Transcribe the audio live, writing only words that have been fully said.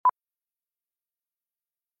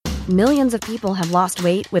Millions of people have lost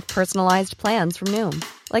weight with personalized plans from Noom.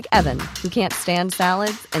 Like Evan, who can't stand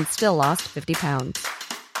salads and still lost 50 pounds.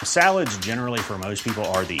 Salads generally for most people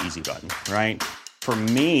are the easy button, right? For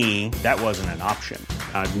me, that wasn't an option.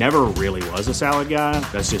 I never really was a salad guy.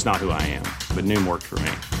 That's just not who I am. But Noom worked for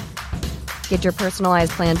me. Get your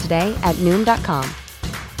personalized plan today at Noom.com.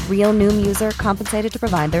 Real Noom user compensated to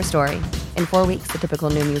provide their story. In 4 weeks, the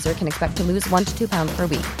typical Noom user can expect to lose 1 to 2 pounds per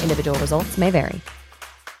week. Individual results may vary.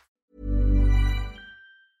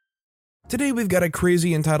 Today we've got a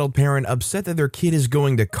crazy entitled parent upset that their kid is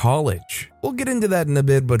going to college. We'll get into that in a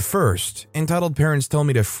bit, but first, entitled parents tell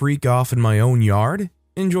me to freak off in my own yard?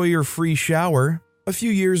 Enjoy your free shower. A few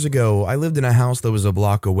years ago, I lived in a house that was a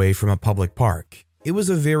block away from a public park. It was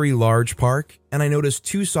a very large park, and I noticed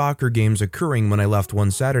 2 soccer games occurring when I left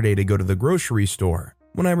one Saturday to go to the grocery store.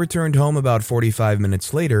 When I returned home about 45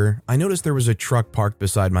 minutes later, I noticed there was a truck parked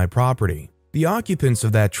beside my property. The occupants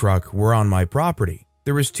of that truck were on my property.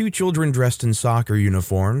 There was 2 children dressed in soccer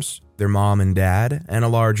uniforms, their mom and dad, and a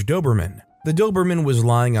large Doberman. The Doberman was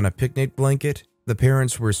lying on a picnic blanket, the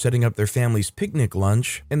parents were setting up their family's picnic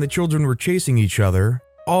lunch, and the children were chasing each other,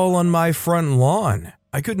 all on my front lawn.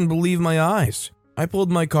 I couldn't believe my eyes. I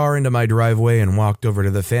pulled my car into my driveway and walked over to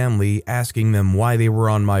the family, asking them why they were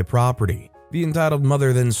on my property. The entitled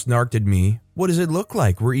mother then snarked at me, "What does it look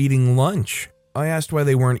like? We're eating lunch." I asked why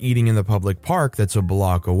they weren't eating in the public park that's a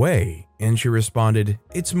block away, and she responded,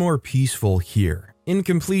 "It's more peaceful here." In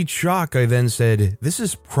complete shock, I then said, "This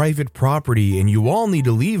is private property and you all need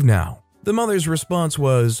to leave now." The mother's response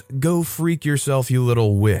was, "Go freak yourself, you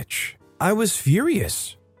little witch." I was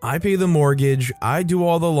furious. I pay the mortgage, I do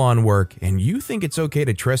all the lawn work, and you think it's okay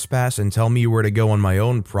to trespass and tell me where to go on my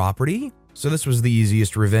own property? So this was the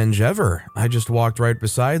easiest revenge ever. I just walked right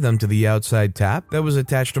beside them to the outside tap that was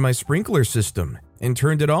attached to my sprinkler system and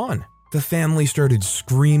turned it on. The family started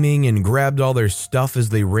screaming and grabbed all their stuff as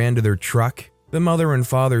they ran to their truck. The mother and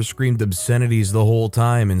father screamed obscenities the whole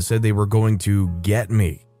time and said they were going to get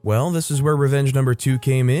me. Well, this is where revenge number 2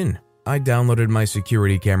 came in. I downloaded my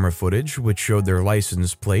security camera footage, which showed their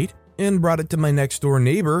license plate, and brought it to my next door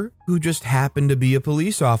neighbor, who just happened to be a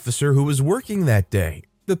police officer who was working that day.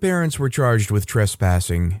 The parents were charged with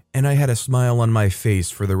trespassing, and I had a smile on my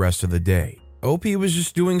face for the rest of the day. OP was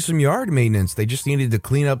just doing some yard maintenance. They just needed to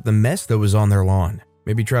clean up the mess that was on their lawn.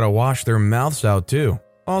 Maybe try to wash their mouths out too.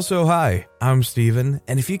 Also, hi, I'm Steven,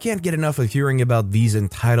 and if you can't get enough of hearing about these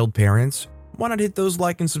entitled parents, why not hit those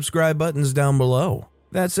like and subscribe buttons down below?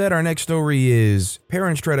 That said, our next story is,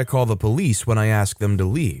 parents try to call the police when I ask them to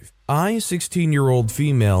leave. I, 16-year-old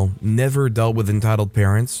female, never dealt with entitled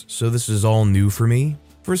parents, so this is all new for me.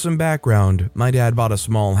 For some background, my dad bought a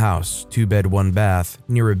small house, 2-bed, 1-bath,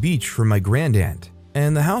 near a beach for my grandaunt,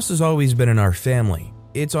 and the house has always been in our family.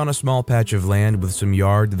 It's on a small patch of land with some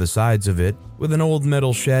yard to the sides of it, with an old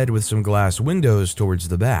metal shed with some glass windows towards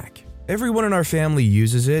the back. Everyone in our family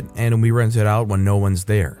uses it, and we rent it out when no one's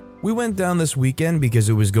there. We went down this weekend because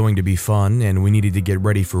it was going to be fun and we needed to get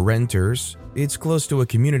ready for renters. It's close to a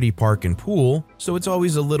community park and pool, so it's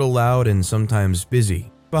always a little loud and sometimes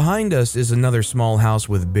busy. Behind us is another small house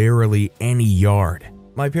with barely any yard.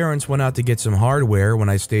 My parents went out to get some hardware when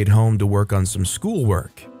I stayed home to work on some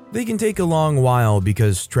schoolwork. They can take a long while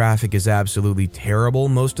because traffic is absolutely terrible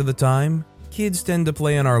most of the time. Kids tend to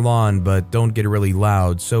play on our lawn but don't get really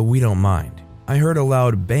loud, so we don't mind. I heard a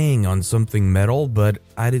loud bang on something metal, but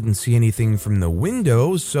I didn't see anything from the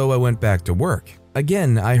window, so I went back to work.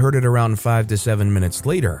 Again, I heard it around 5 to 7 minutes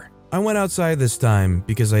later. I went outside this time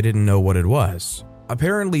because I didn't know what it was.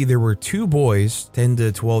 Apparently, there were 2 boys, 10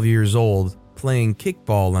 to 12 years old, playing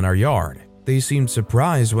kickball in our yard. They seemed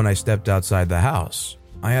surprised when I stepped outside the house.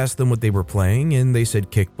 I asked them what they were playing, and they said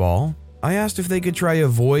kickball. I asked if they could try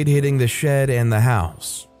avoid hitting the shed and the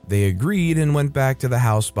house. They agreed and went back to the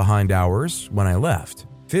house behind ours when I left.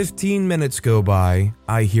 15 minutes go by,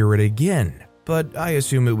 I hear it again, but I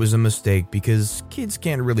assume it was a mistake because kids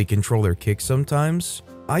can't really control their kicks sometimes.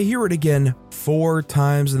 I hear it again 4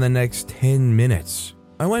 times in the next 10 minutes.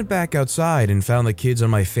 I went back outside and found the kids on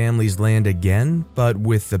my family's land again, but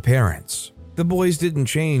with the parents. The boys didn't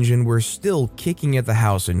change and were still kicking at the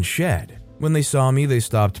house and shed. When they saw me, they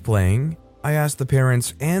stopped playing. I asked the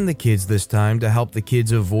parents and the kids this time to help the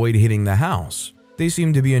kids avoid hitting the house. They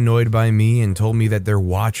seemed to be annoyed by me and told me that they're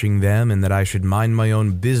watching them and that I should mind my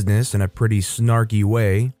own business in a pretty snarky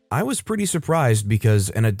way. I was pretty surprised because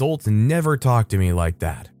an adult never talked to me like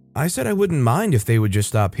that. I said I wouldn't mind if they would just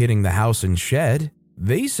stop hitting the house and shed.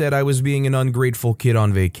 They said I was being an ungrateful kid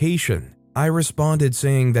on vacation. I responded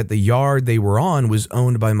saying that the yard they were on was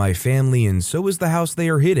owned by my family and so is the house they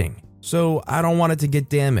are hitting, so I don't want it to get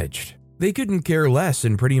damaged. They couldn't care less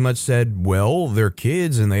and pretty much said, well, they're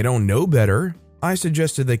kids and they don't know better. I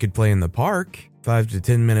suggested they could play in the park, 5 to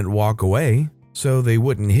 10 minute walk away, so they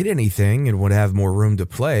wouldn't hit anything and would have more room to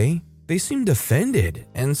play. They seemed offended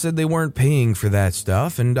and said they weren't paying for that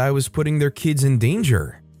stuff and I was putting their kids in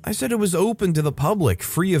danger. I said it was open to the public,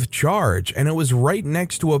 free of charge, and it was right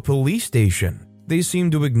next to a police station. They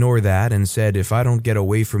seemed to ignore that and said if I don't get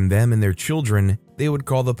away from them and their children, they would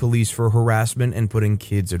call the police for harassment and putting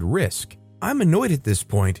kids at risk. I'm annoyed at this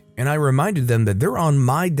point, and I reminded them that they're on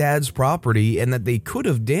my dad's property and that they could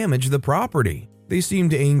have damaged the property. They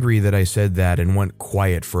seemed angry that I said that and went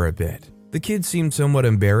quiet for a bit. The kids seemed somewhat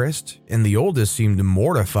embarrassed, and the oldest seemed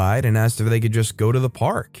mortified and asked if they could just go to the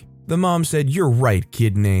park. The mom said, "You're right,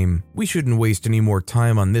 kid name. We shouldn't waste any more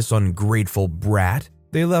time on this ungrateful brat."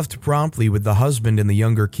 They left promptly with the husband and the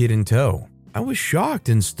younger kid in tow. I was shocked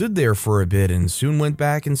and stood there for a bit and soon went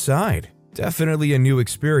back inside. Definitely a new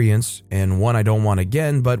experience, and one I don't want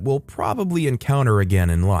again, but will probably encounter again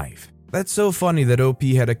in life. That's so funny that OP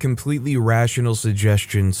had a completely rational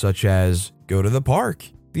suggestion such as, go to the park.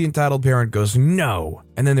 The entitled parent goes, no,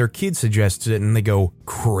 and then their kid suggests it and they go,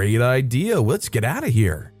 great idea, let's get out of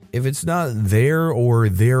here. If it's not their or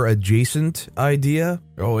their adjacent idea,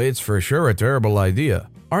 oh, it's for sure a terrible idea.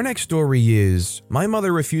 Our next story is, my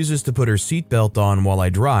mother refuses to put her seatbelt on while I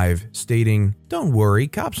drive, stating, don't worry,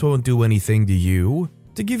 cops won't do anything to you.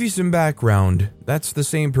 To give you some background, that's the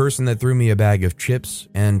same person that threw me a bag of chips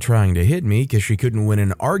and trying to hit me because she couldn't win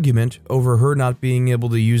an argument over her not being able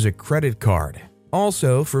to use a credit card.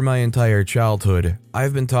 Also, for my entire childhood,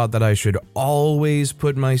 I've been taught that I should always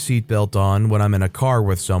put my seatbelt on when I'm in a car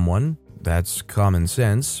with someone. That's common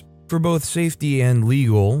sense. For both safety and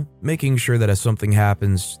legal, making sure that if something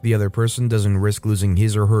happens, the other person doesn't risk losing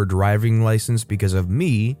his or her driving license because of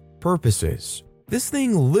me purposes. This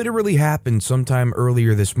thing literally happened sometime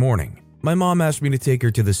earlier this morning. My mom asked me to take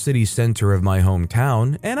her to the city center of my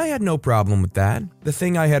hometown, and I had no problem with that. The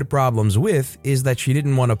thing I had problems with is that she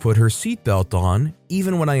didn't want to put her seatbelt on,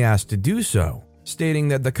 even when I asked to do so, stating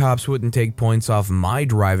that the cops wouldn't take points off my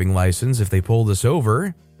driving license if they pulled us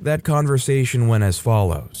over. That conversation went as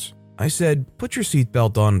follows. I said, put your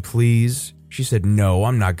seatbelt on, please. She said, no,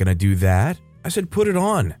 I'm not going to do that. I said, put it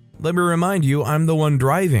on. Let me remind you, I'm the one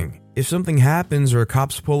driving. If something happens or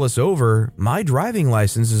cops pull us over, my driving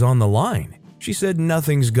license is on the line. She said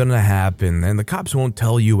nothing's gonna happen and the cops won't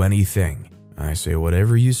tell you anything. I say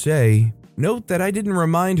whatever you say. Note that I didn't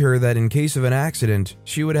remind her that in case of an accident,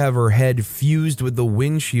 she would have her head fused with the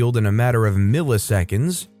windshield in a matter of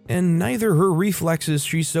milliseconds, and neither her reflexes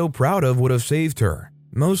she's so proud of would have saved her.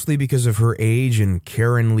 Mostly because of her age and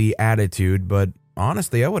Karen-ly attitude, but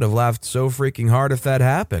honestly I would have laughed so freaking hard if that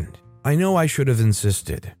happened. I know I should have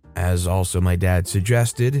insisted, as also my dad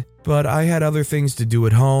suggested, but I had other things to do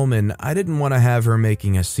at home and I didn't want to have her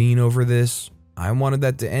making a scene over this. I wanted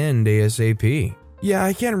that to end ASAP. Yeah,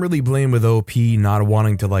 I can't really blame with OP not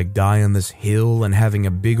wanting to die on this hill and having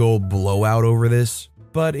a big old blowout over this,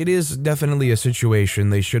 but it is definitely a situation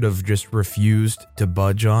they should have just refused to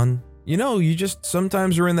budge on. You know, you just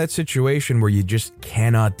sometimes are in that situation where you just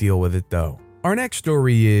cannot deal with it though. Our next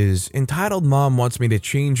story is, entitled mom wants me to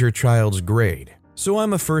change her child's grade. So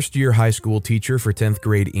I'm a first-year high school teacher for 10th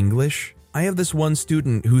grade English. I have this one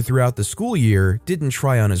student who throughout the school year didn't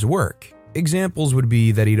try on his work. Examples would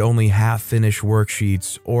be that he'd only half finish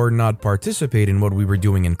worksheets or not participate in what we were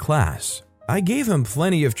doing in class. I gave him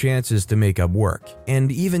plenty of chances to make up work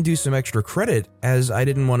and even do some extra credit as I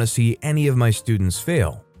didn't want to see any of my students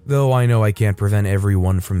fail. Though I know I can't prevent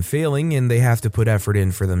everyone from failing and they have to put effort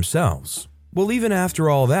in for themselves. Well, even after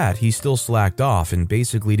all that, he still slacked off and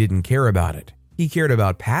basically didn't care about it. He cared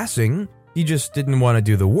about passing, he just didn't want to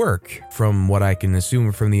do the work, from what I can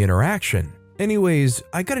assume from the interaction. Anyways,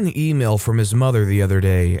 I got an email from his mother the other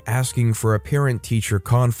day asking for a parent-teacher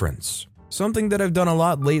conference. Something that I've done a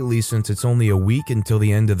lot lately since it's only a week until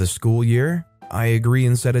the end of the school year. I agree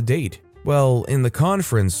and set a date. Well, in the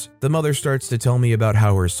conference, the mother starts to tell me about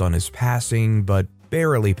how her son is passing, but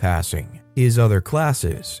barely passing his other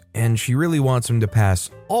classes, and she really wants him to pass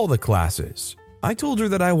all the classes. I told her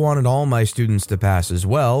that I wanted all my students to pass as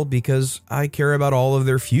well because I care about all of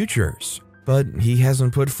their futures, but he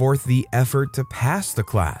hasn't put forth the effort to pass the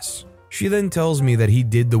class. She then tells me that he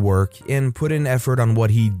did the work and put in effort on what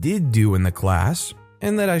he did do in the class,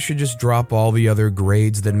 and that I should just drop all the other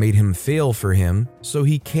grades that made him fail for him so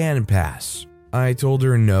he can pass. I told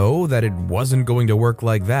her no, that it wasn't going to work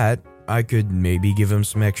like that. I could maybe give him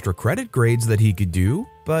some extra credit grades that he could do,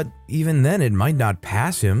 but even then it might not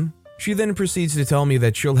pass him. She then proceeds to tell me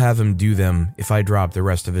that she'll have him do them if I drop the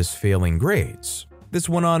rest of his failing grades. This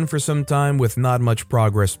went on for some time with not much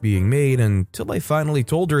progress being made until I finally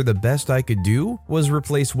told her the best I could do was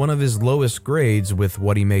replace one of his lowest grades with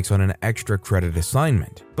what he makes on an extra credit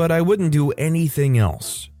assignment. But I wouldn't do anything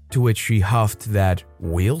else, to which she huffed that,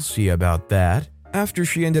 "We'll see about that." After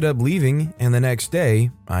she ended up leaving, and the next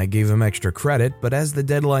day, I gave him extra credit, but as the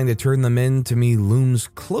deadline to turn them in to me looms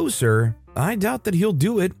closer, I doubt that he'll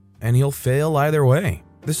do it, and he'll fail either way.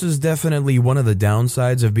 This is definitely one of the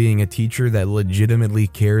downsides of being a teacher that legitimately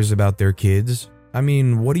cares about their kids. I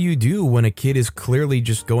mean, what do you do when a kid is clearly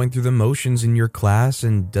just going through the motions in your class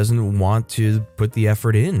and doesn't want to put the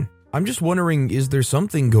effort in? I'm just wondering, is there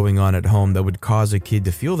something going on at home that would cause a kid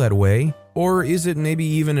to feel that way? Or is it maybe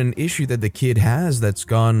even an issue that the kid has that's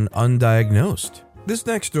gone undiagnosed? This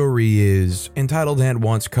next story is, entitled Aunt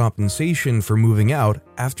Wants Compensation for Moving Out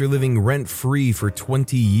After Living Rent-Free for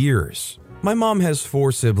 20 Years. My mom has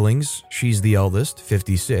 4 siblings. She's the eldest,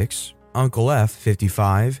 56, Uncle F,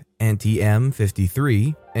 55, Auntie M,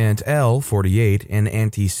 53, Aunt L, 48, and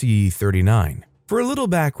Auntie C, 39. For a little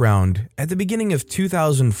background, at the beginning of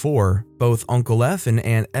 2004, both Uncle F and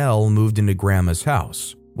Aunt L moved into Grandma's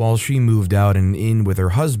house, while she moved out and in with her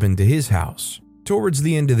husband to his house. Towards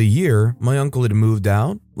the end of the year, my uncle had moved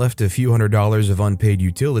out, left a few $100s of unpaid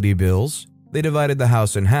utility bills. They divided the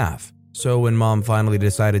house in half. So when Mom finally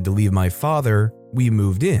decided to leave my father, we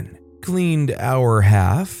moved in, cleaned our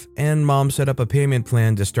half, and Mom set up a payment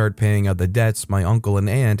plan to start paying out the debts my uncle and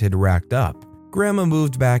aunt had racked up. Grandma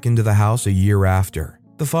moved back into the house a year after.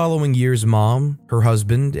 The following year's Mom, her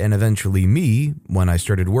husband, and eventually me, when I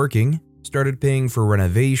started working, started paying for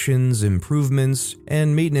renovations, improvements,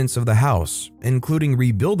 and maintenance of the house, including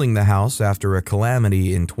rebuilding the house after a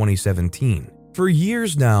calamity in 2017. For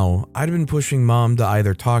years now, I'd been pushing Mom to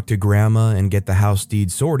either talk to Grandma and get the house deed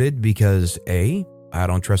sorted because A, I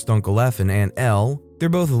don't trust Uncle F and Aunt L. They're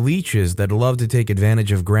both leeches that love to take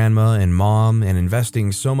advantage of Grandma and Mom, and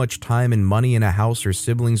investing so much time and money in a house her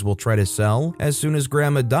siblings will try to sell as soon as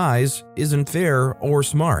Grandma dies isn't fair or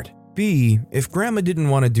smart. B, if Grandma didn't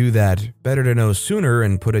want to do that, better to know sooner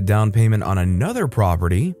and put a down payment on another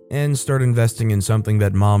property and start investing in something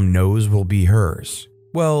that Mom knows will be hers.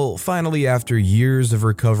 Well, finally, after years of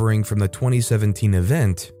recovering from the 2017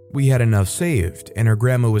 event, we had enough saved, and her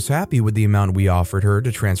grandma was happy with the amount we offered her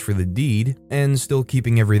to transfer the deed and still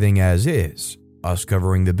keeping everything as is, us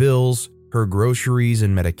covering the bills, her groceries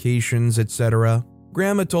and medications, etc.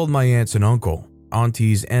 Grandma told my aunts and uncle.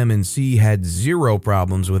 Aunties M and C had zero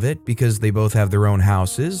problems with it because they both have their own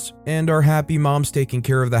houses and are happy Mom's taking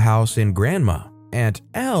care of the house and Grandma. Aunt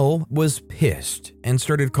L was pissed and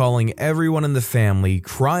started calling everyone in the family,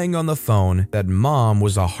 crying on the phone that Mom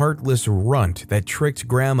was a heartless runt that tricked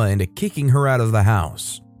Grandma into kicking her out of the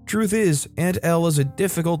house. Truth is, Aunt L is a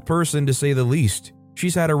difficult person to say the least.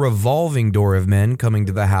 She's had a revolving door of men coming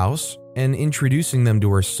to the house and introducing them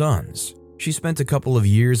to her sons. She spent a couple of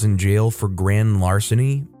years in jail for grand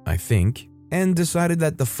larceny, I think, and decided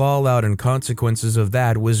that the fallout and consequences of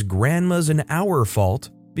that was Grandma's and our fault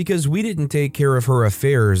because we didn't take care of her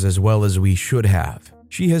affairs as well as we should have.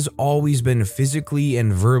 She has always been physically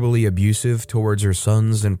and verbally abusive towards her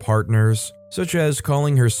sons and partners, such as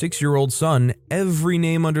calling her 6-year-old son every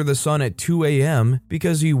name under the sun at 2 a.m.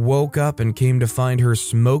 because he woke up and came to find her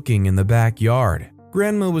smoking in the backyard.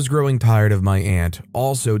 Grandma was growing tired of my aunt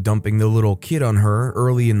also dumping the little kid on her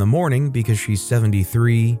early in the morning because she's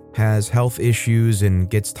 73, has health issues, and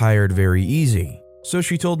gets tired very easy. So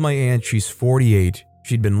she told my aunt she's 48,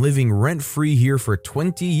 she'd been living rent-free here for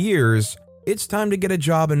 20 years, it's time to get a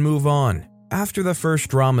job and move on. After the first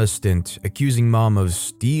drama stint, accusing Mom of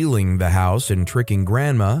stealing the house and tricking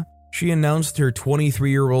Grandma, she announced her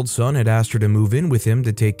 23-year-old son had asked her to move in with him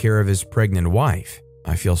to take care of his pregnant wife.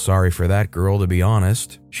 I feel sorry for that girl, to be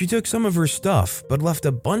honest. She took some of her stuff, but left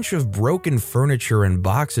a bunch of broken furniture and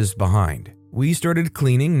boxes behind. We started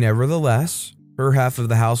cleaning nevertheless. Her half of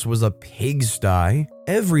the house was a pigsty.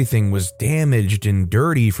 Everything was damaged and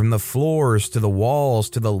dirty, from the floors to the walls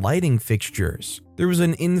to the lighting fixtures. There was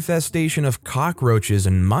an infestation of cockroaches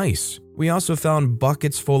and mice. We also found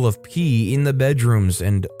buckets full of pee in the bedrooms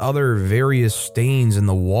and other various stains in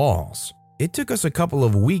the walls. It took us a couple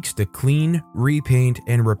of weeks to clean, repaint,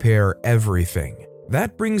 and repair everything.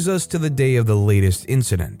 That brings us to the day of the latest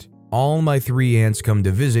incident. All my 3 aunts come to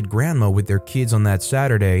visit Grandma with their kids on that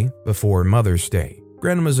Saturday before Mother's Day.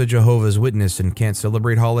 Grandma's a Jehovah's Witness and can't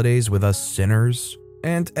celebrate holidays with us sinners.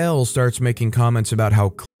 Aunt Elle starts making comments about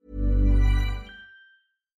how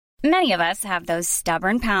Many of us have those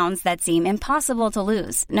stubborn pounds that seem impossible to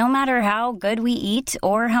lose, no matter how good we eat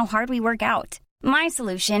or how hard we work out. My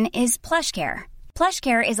solution is PlushCare.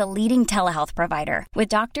 PlushCare is a leading telehealth provider with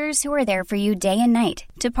doctors who are there for you day and night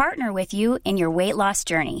to partner with you in your weight loss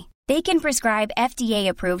journey. They can prescribe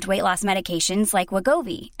FDA-approved weight loss medications like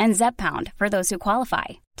Wegovy and Zepbound for those who qualify.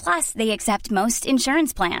 Plus, they accept most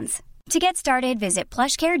insurance plans. To get started, visit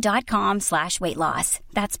plushcare.com/weight loss.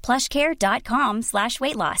 That's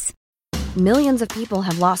plushcare.com/weight loss. Millions of people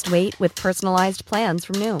have lost weight with personalized plans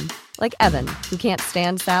from Noom, like Evan, who can't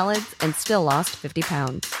stand salads and still lost 50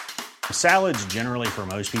 pounds. Salads generally for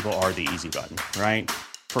most people are the easy button, right?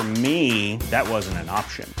 For me, that wasn't an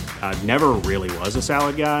option. I never really was a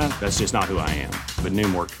salad guy. That's just not who I am. But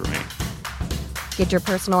Noom worked for me. Get your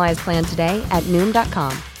personalized plan today at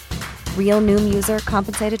Noom.com. Real Noom user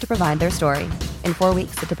compensated to provide their story. In 4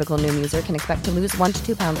 weeks, the typical Noom user can expect to lose 1 to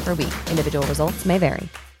 2 pounds per week. Individual results may vary.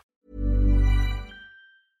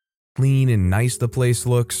 Clean and nice the place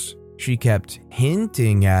looks. She kept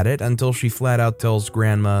hinting at it until she flat out tells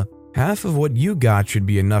Grandma, "Half of what you got should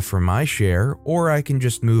be enough for my share, or I can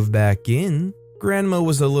just move back in." Grandma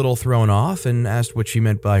was a little thrown off and asked what she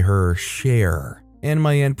meant by her share. And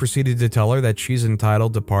my aunt proceeded to tell her that she's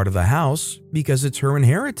entitled to part of the house because it's her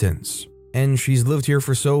inheritance. And she's lived here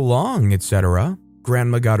for so long, etc.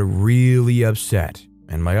 Grandma got really upset,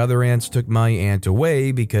 and my other aunts took my aunt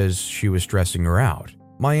away because she was stressing her out.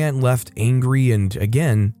 My aunt left angry and,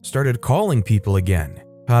 again, started calling people again.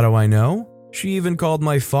 How do I know? She even called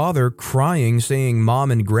my father crying, saying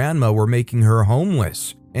Mom and Grandma were making her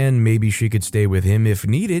homeless, and maybe she could stay with him if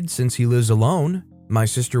needed since he lives alone. My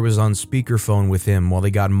sister was on speakerphone with him while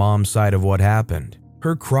they got Mom's side of what happened.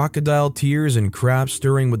 Her crocodile tears and crap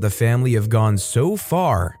stirring with the family have gone so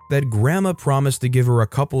far that Grandma promised to give her a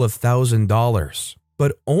couple of $1,000,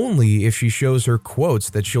 but only if she shows her quotes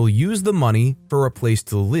that she'll use the money for a place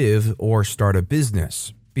to live or start a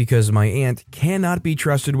business. Because my aunt cannot be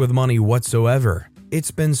trusted with money whatsoever.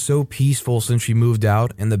 It's been so peaceful since she moved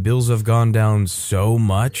out and the bills have gone down so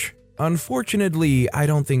much. Unfortunately, I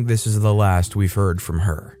don't think this is the last we've heard from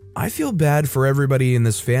her. I feel bad for everybody in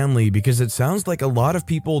this family because it sounds like a lot of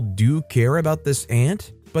people do care about this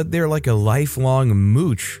aunt, but they're like a lifelong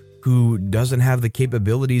mooch who doesn't have the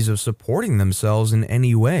capabilities of supporting themselves in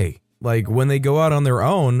any way. Like when they go out on their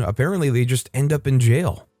own, apparently they just end up in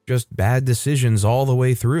jail. Just bad decisions all the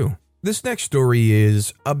way through. This next story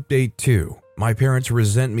is Update 2. My parents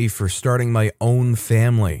resent me for starting my own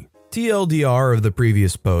family. TLDR of the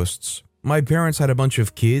previous posts. My parents had a bunch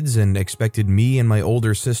of kids and expected me and my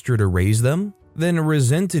older sister to raise them, then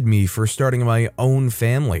resented me for starting my own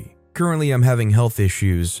family. Currently, I'm having health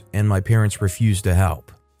issues and my parents refuse to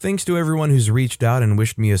help. Thanks to everyone who's reached out and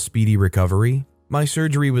wished me a speedy recovery. My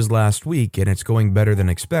surgery was last week and it's going better than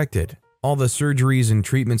expected. All the surgeries and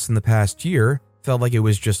treatments in the past year felt like it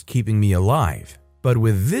was just keeping me alive. But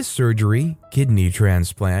with this surgery, kidney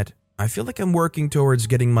transplant, I feel like I'm working towards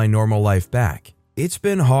getting my normal life back. It's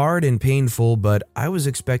been hard and painful, but I was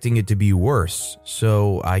expecting it to be worse,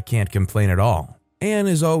 so I can't complain at all. Anne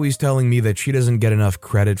is always telling me that she doesn't get enough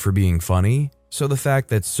credit for being funny, so the fact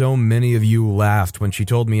that so many of you laughed when she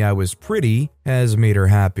told me I was pretty has made her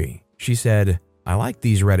happy. She said, "I like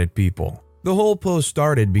these Reddit people." The whole post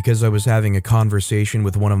started because I was having a conversation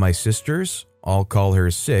with one of my sisters. I'll call her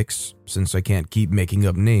 6, since I can't keep making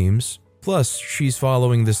up names. Plus, she's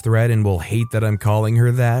following this thread and will hate that I'm calling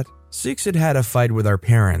her that. 6 had had a fight with our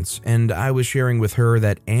parents, and I was sharing with her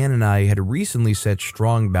that Anne and I had recently set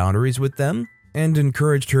strong boundaries with them and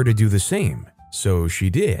encouraged her to do the same. So she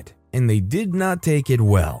did, and they did not take it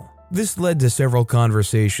well. This led to several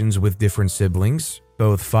conversations with different siblings.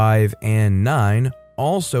 Both 5 and 9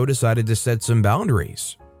 also decided to set some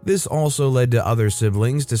boundaries. This also led to other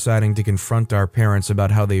siblings deciding to confront our parents about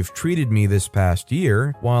how they've treated me this past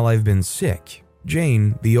year while I've been sick.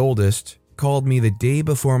 Jane, the oldest, called me the day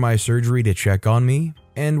before my surgery to check on me,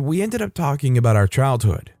 and we ended up talking about our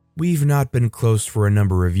childhood. We've not been close for a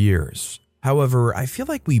number of years. However, I feel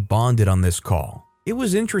like we bonded on this call. It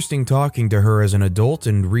was interesting talking to her as an adult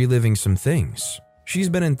and reliving some things. She's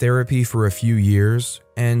been in therapy for a few years,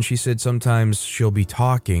 and she said sometimes she'll be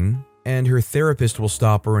talking, and her therapist will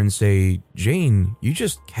stop her and say, "Jane, you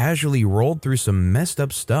just casually rolled through some messed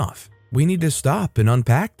up stuff. We need to stop and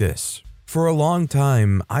unpack this." For a long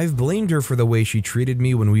time, I've blamed her for the way she treated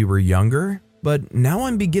me when we were younger, but now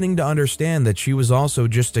I'm beginning to understand that she was also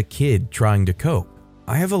just a kid trying to cope.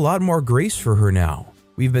 I have a lot more grace for her now.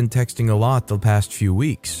 We've been texting a lot the past few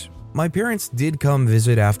weeks. My parents did come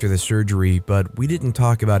visit after the surgery, but we didn't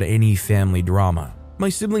talk about any family drama. My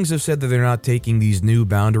siblings have said that they're not taking these new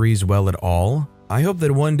boundaries well at all. I hope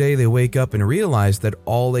that one day they wake up and realize that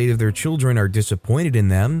all 8 of their children are disappointed in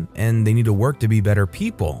them and they need to work to be better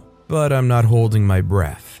people. But I'm not holding my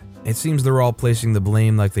breath. It seems they're all placing the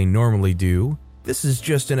blame like they normally do. This is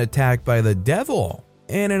just an attack by the devil.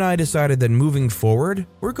 Anne and I decided that moving forward,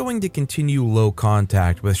 we're going to continue low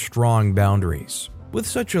contact with strong boundaries. With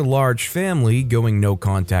such a large family, going no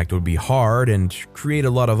contact would be hard and create a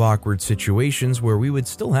lot of awkward situations where we would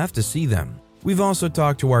still have to see them. We've also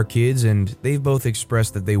talked to our kids and they've both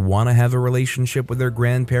expressed that they want to have a relationship with their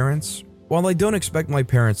grandparents. While I don't expect my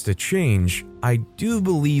parents to change, I do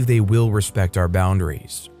believe they will respect our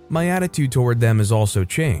boundaries. My attitude toward them has also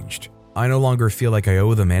changed. I no longer feel like I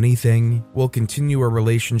owe them anything. We'll continue a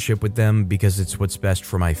relationship with them because it's what's best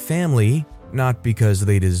for my family, not because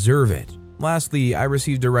they deserve it. Lastly, I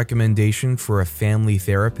received a recommendation for a family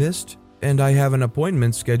therapist, and I have an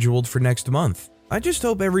appointment scheduled for next month. I just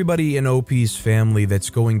hope everybody in OP's family that's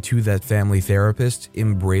going to that family therapist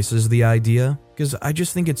embraces the idea, because I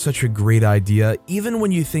just think it's such a great idea, even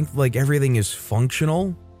when you think like everything is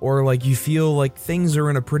functional, or like you feel like things are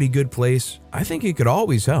in a pretty good place. I think it could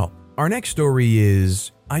always help. Our next story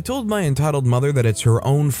is, I told my entitled mother that it's her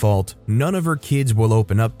own fault none of her kids will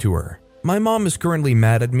open up to her. My mom is currently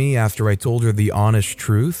mad at me after I told her the honest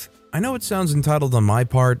truth. I know it sounds entitled on my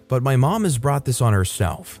part, but my mom has brought this on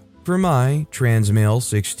herself. For my, trans male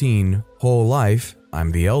 16, whole life,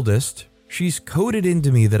 I'm the eldest, she's coded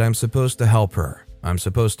into me that I'm supposed to help her. I'm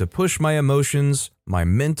supposed to push my emotions, my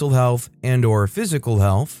mental health, and/or physical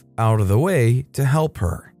health out of the way to help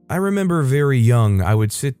her. I remember very young, I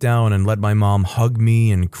would sit down and let my mom hug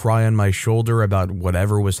me and cry on my shoulder about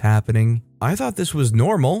whatever was happening. I thought this was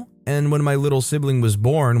normal, and when my little sibling was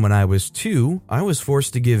born when I was 2, I was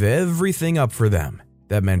forced to give everything up for them.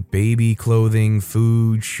 That meant baby clothing,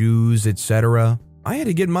 food, shoes, etc. I had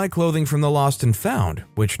to get my clothing from the lost and found,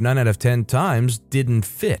 which 9 out of 10 times didn't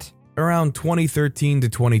fit. Around 2013 to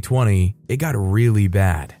 2020, it got really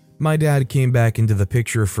bad. My dad came back into the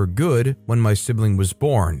picture for good when my sibling was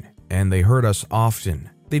born, and they hurt us often.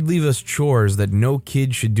 They'd leave us chores that no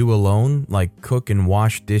kid should do alone, like cook and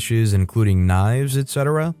wash dishes, including knives,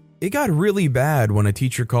 etc. It got really bad when a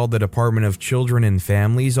teacher called the Department of Children and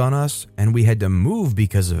Families on us, and we had to move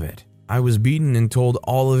because of it. I was beaten and told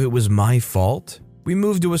all of it was my fault. We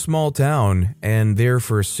moved to a small town, and there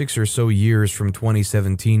for 6 or so years from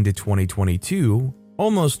 2017 to 2022,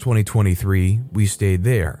 almost 2023, we stayed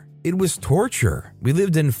there. It was torture. We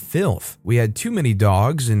lived in filth. We had too many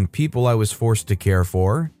dogs and people I was forced to care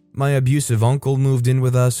for. My abusive uncle moved in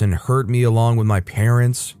with us and hurt me along with my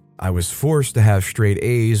parents. I was forced to have straight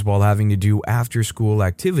A's while having to do after-school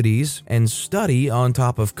activities and study on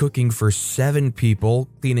top of cooking for 7 people,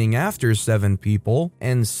 cleaning after 7 people,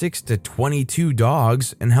 and 6 to 22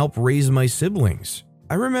 dogs and help raise my siblings.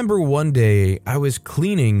 I remember one day I was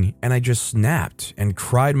cleaning and I just snapped and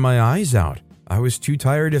cried my eyes out. I was too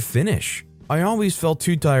tired to finish. I always felt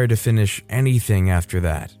too tired to finish anything after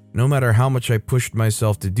that, no matter how much I pushed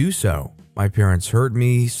myself to do so. My parents hurt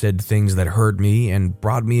me, said things that hurt me, and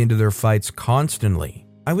brought me into their fights constantly.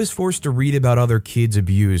 I was forced to read about other kids'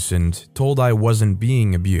 abuse and told I wasn't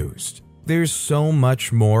being abused. There's so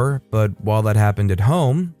much more, but while that happened at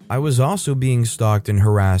home, I was also being stalked and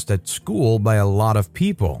harassed at school by a lot of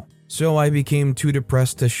people. So I became too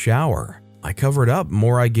depressed to shower. I covered up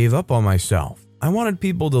more I gave up on myself. I wanted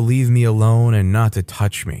people to leave me alone and not to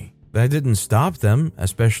touch me. That didn't stop them,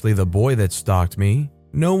 especially the boy that stalked me.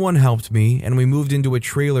 No one helped me, and we moved into a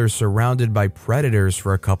trailer surrounded by predators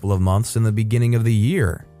for a couple of months in the beginning of the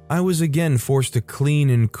year. I was again forced to clean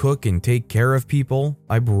and cook and take care of people.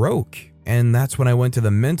 I broke, and that's when I went to the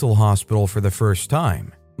mental hospital for the first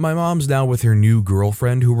time. My mom's now with her new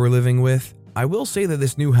girlfriend who we're living with. I will say that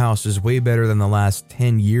this new house is way better than the last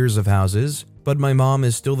 10 years of houses, but my mom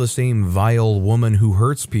is still the same vile woman who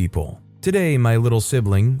hurts people. Today, my little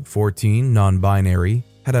sibling, 14, non-binary,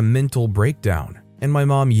 had a mental breakdown, and my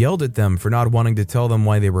mom yelled at them for not wanting to tell them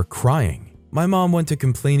why they were crying. My mom went to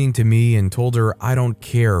complaining to me and told her I don't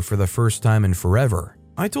care for the first time in forever.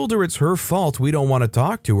 I told her it's her fault we don't want to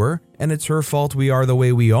talk to her, and it's her fault we are the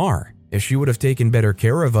way we are. If she would have taken better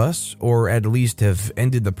care of us, or at least have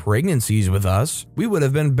ended the pregnancies with us, we would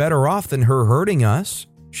have been better off than her hurting us.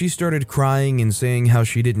 She started crying and saying how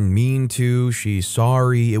she didn't mean to, she's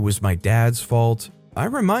sorry, it was my dad's fault. I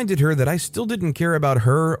reminded her that I still didn't care about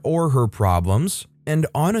her or her problems, and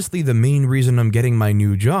honestly the main reason I'm getting my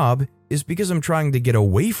new job is because I'm trying to get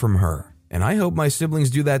away from her, and I hope my siblings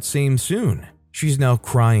do that same soon. She's now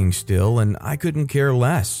crying still, and I couldn't care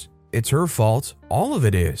less. It's her fault, all of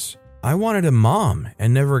it is. I wanted a mom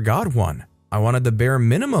and never got one. I wanted the bare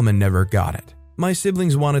minimum and never got it. My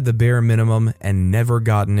siblings wanted the bare minimum and never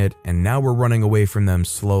gotten it, and now we're running away from them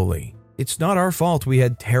slowly. It's not our fault we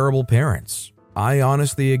had terrible parents. I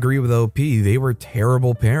honestly agree with OP. They were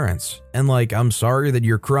terrible parents. And I'm sorry that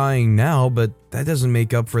you're crying now, but that doesn't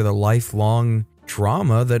make up for the lifelong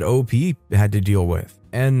trauma that OP had to deal with.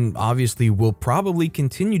 And obviously will probably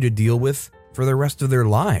continue to deal with for the rest of their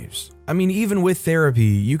lives. I mean, even with therapy,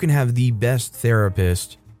 you can have the best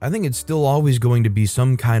therapist. I think it's still always going to be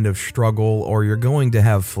some kind of struggle, or you're going to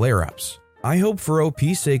have flare-ups. I hope for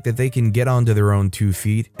OP's sake that they can get onto their own 2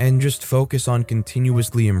 feet and just focus on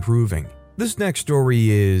continuously improving. This next story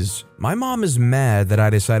is, my mom is mad that I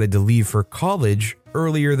decided to leave for college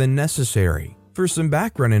earlier than necessary. For some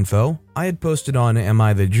background info, I had posted on Am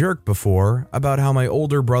I the Jerk before about how my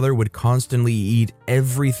older brother would constantly eat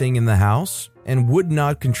everything in the house and would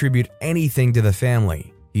not contribute anything to the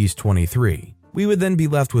family. He's 23. We would then be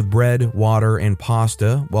left with bread, water, and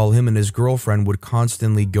pasta, while him and his girlfriend would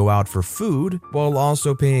constantly go out for food, while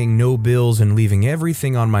also paying no bills and leaving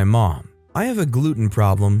everything on my mom. I have a gluten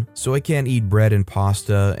problem, so I can't eat bread and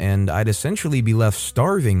pasta, and I'd essentially be left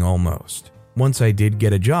starving almost. Once I did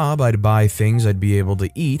get a job, I'd buy things I'd be able to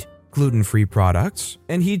eat, gluten-free products,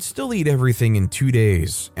 and he'd still eat everything in 2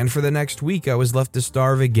 days, and for the next week I was left to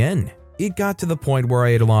starve again. It got to the point where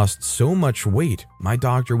I had lost so much weight, my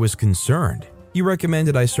doctor was concerned. He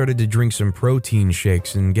recommended I started to drink some protein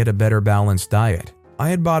shakes and get a better balanced diet. I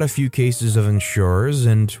had bought a few cases of Ensures,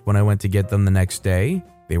 and when I went to get them the next day,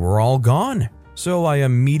 they were all gone. So I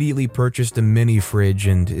immediately purchased a mini fridge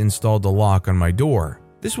and installed a lock on my door.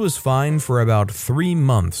 This was fine for about 3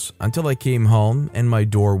 months until I came home and my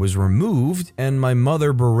door was removed and my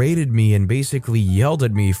mother berated me and basically yelled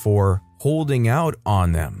at me for holding out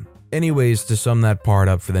on them. Anyways, to sum that part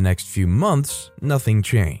up, for the next few months, nothing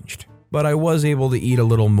changed. But I was able to eat a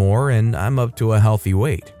little more and I'm up to a healthy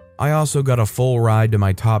weight. I also got a full ride to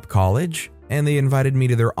my top college, and they invited me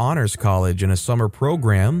to their honors college in a summer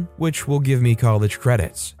program, which will give me college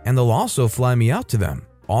credits, and they'll also fly me out to them.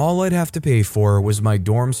 All I'd have to pay for was my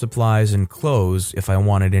dorm supplies and clothes if I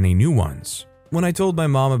wanted any new ones. When I told my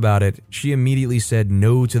mom about it, she immediately said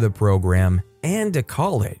no to the program and to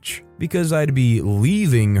college because I'd be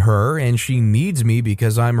leaving her and she needs me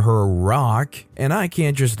because I'm her rock and I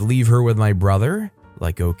can't just leave her with my brother.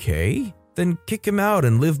 Okay, then kick him out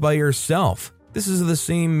and live by yourself. This is the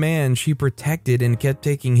same man she protected and kept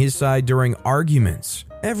taking his side during arguments.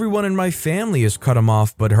 Everyone in my family has cut him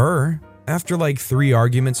off but her. After 3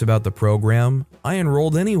 arguments about the program, I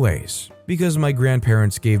enrolled anyways, because my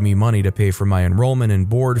grandparents gave me money to pay for my enrollment and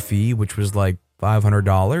board fee, which was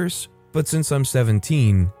 $500. But since I'm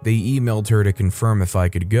 17, they emailed her to confirm if I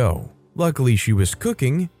could go. Luckily, she was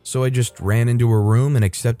cooking, so I just ran into her room and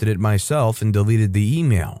accepted it myself and deleted the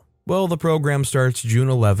email. Well, the program starts June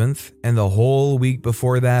 11th, and the whole week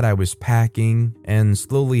before that I was packing and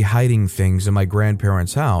slowly hiding things in my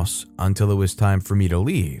grandparents' house until it was time for me to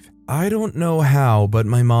leave. I don't know how, but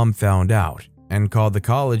my mom found out and called the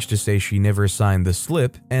college to say she never signed the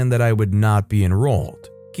slip and that I would not be enrolled,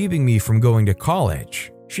 keeping me from going to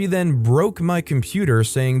college. She then broke my computer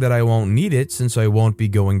saying that I won't need it since I won't be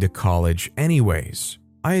going to college anyways.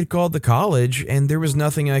 I had called the college and there was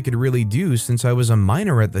nothing I could really do since I was a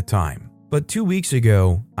minor at the time. But 2 weeks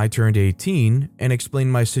ago, I turned 18 and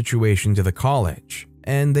explained my situation to the college.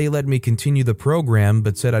 And they let me continue the program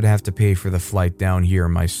but said I'd have to pay for the flight down here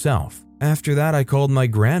myself. After that, I called my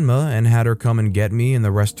grandma and had her come and get me and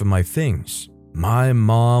the rest of my things. My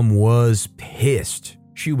mom was pissed.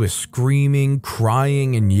 She was screaming,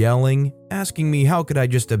 crying, and yelling, asking me how could I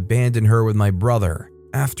just abandon her with my brother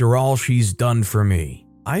after all she's done for me.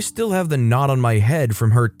 I still have the knot on my head from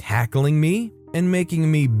her tackling me and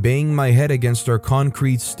making me bang my head against our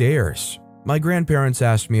concrete stairs. My grandparents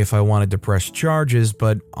asked me if I wanted to press charges,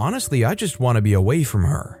 but honestly, I just want to be away from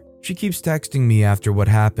her. She keeps texting me after what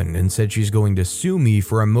happened and said she's going to sue me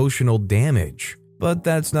for emotional damage. But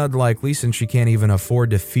that's not likely since she can't even afford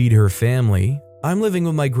to feed her family. I'm living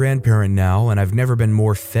with my grandparent now and I've never been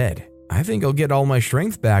more fed. I think I'll get all my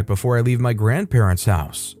strength back before I leave my grandparents'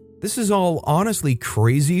 house. This is all honestly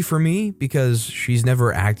crazy for me because she's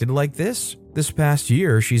never acted like this. This past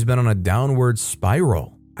year, she's been on a downward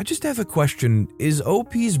spiral. I just have a question. Is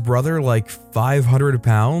OP's brother 500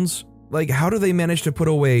 pounds? How do they manage to put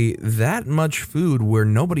away that much food where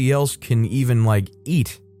nobody else can even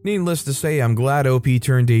eat? Needless to say, I'm glad OP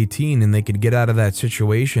turned 18 and they could get out of that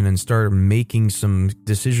situation and start making some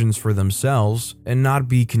decisions for themselves and not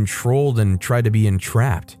be controlled and try to be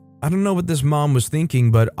entrapped. I don't know what this mom was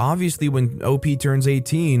thinking, but obviously when OP turns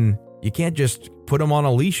 18, you can't just put him on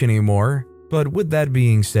a leash anymore. But with that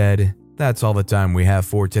being said, that's all the time we have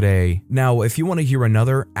for today. Now, if you want to hear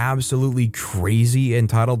another absolutely crazy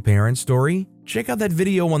entitled parent story, check out that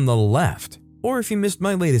video on the left. Or if you missed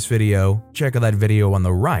my latest video, check out that video on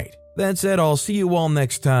the right. That said, I'll see you all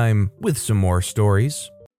next time with some more stories.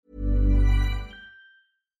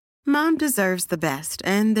 Mom deserves the best,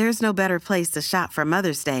 and there's no better place to shop for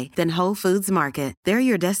Mother's Day than Whole Foods Market. They're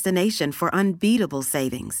your destination for unbeatable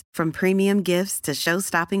savings, from premium gifts to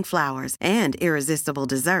show-stopping flowers and irresistible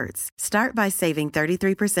desserts. Start by saving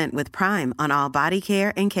 33% with Prime on all body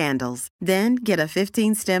care and candles. Then get a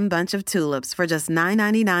 15-stem bunch of tulips for just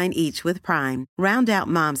 $9.99 each with Prime. Round out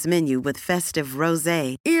Mom's menu with festive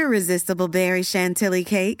rosé, irresistible berry chantilly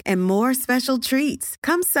cake, and more special treats.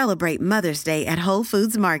 Come celebrate Mother's Day at Whole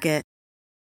Foods Market.